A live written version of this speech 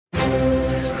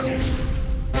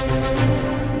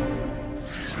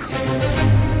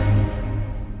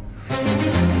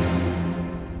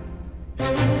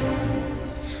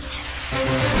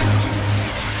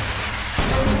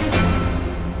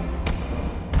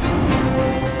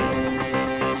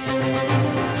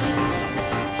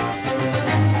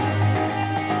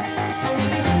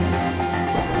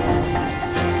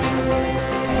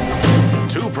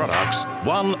products,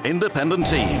 one independent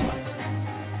team.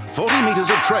 40 meters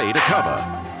of tray to cover.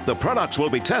 The products will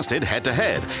be tested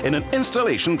head-to-head in an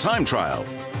installation time trial.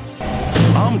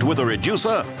 Armed with a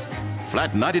reducer,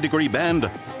 flat 90-degree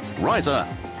bend, riser,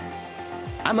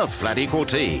 and the flat equal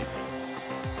T.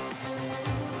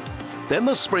 Then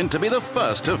the sprint to be the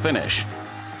first to finish.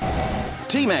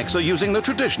 Team X are using the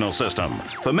traditional system,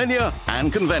 familiar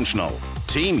and conventional.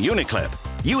 Team Uniklip,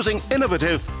 using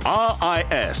innovative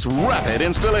RIS, Rapid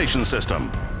Installation System.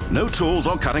 No tools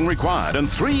or cutting required and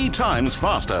 3 times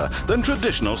faster than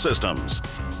traditional systems.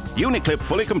 Uniklip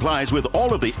fully complies with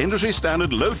all of the industry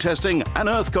standard load testing and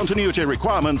earth continuity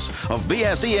requirements of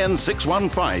BSEN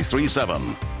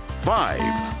 61537. 5,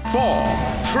 4,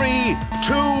 3,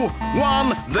 2,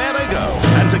 1, there they go.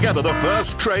 And together the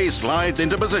first tray slides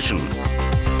into position.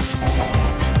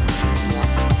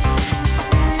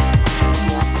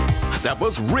 That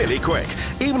was really quick.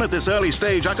 Even at this early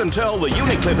stage, I can tell the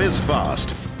Uniklip is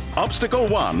fast. Obstacle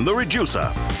 1, the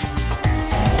reducer.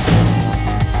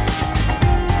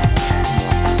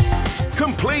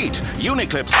 Complete!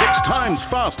 Uniklip 6 times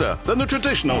faster than the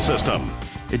traditional system.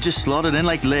 It just slotted in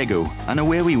like Lego, and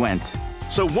away we went.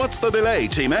 So what's the delay,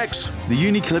 Team X? The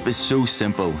Uniklip is so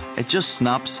simple. It just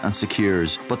snaps and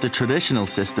secures, but the traditional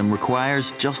system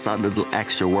requires just that little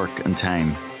extra work and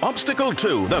time. Obstacle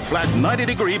 2, the flat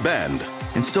 90-degree bend.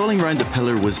 Installing round the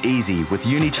pillar was easy with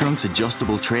Unitrunk's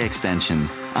adjustable tray extension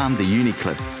and the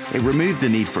Uniklip. It removed the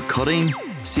need for cutting,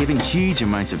 saving huge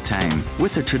amounts of time.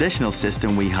 With the traditional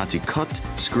system, we had to cut,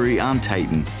 screw and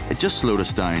tighten. It just slowed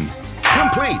us down.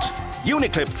 Complete!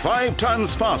 Uniklip 5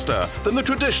 times faster than the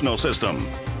traditional system.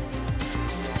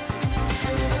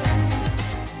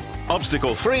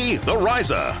 Obstacle 3, the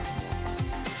riser.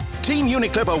 Team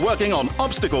Uniklip are working on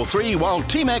Obstacle 3 while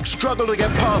Team X struggle to get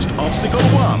past Obstacle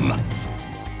 1.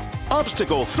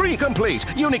 Obstacle 3 complete,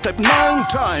 Uniklip 9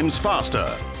 times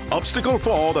faster. Obstacle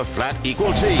 4, the flat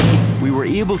equal T. We were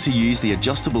able to use the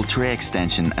adjustable tray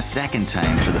extension a second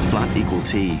time for the flat equal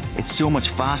T. It's so much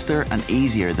faster and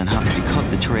easier than having to cut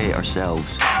the tray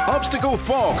ourselves. Obstacle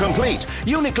 4 complete,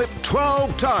 Uniklip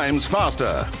 12 times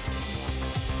faster.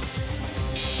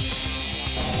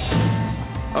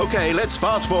 Okay, let's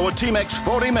fast forward Team X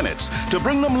 40 minutes to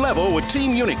bring them level with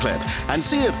Team Uniklip and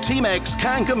see if Team X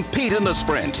can compete in the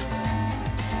sprint.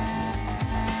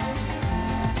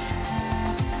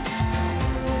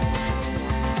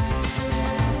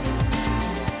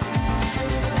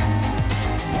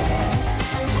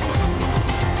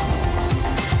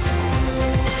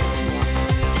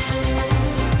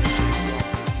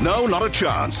 No, not a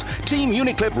chance. Team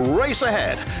Uniklip race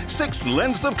ahead. 6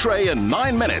 lengths of tray in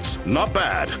 9 minutes. Not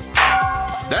bad.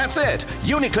 That's it.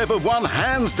 Uniklip have won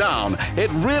hands down. It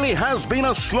really has been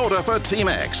a slaughter for Team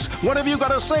X. What have you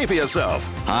got to say for yourself?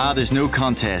 There's no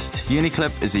contest.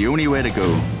 Uniklip is the only way to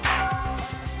go.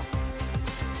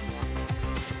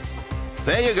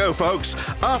 There you go, folks.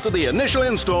 After the initial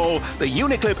install, the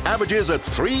Uniklip averages at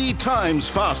 3 times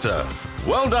faster.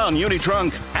 Well done,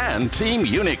 Unitrunk and Team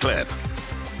Uniklip.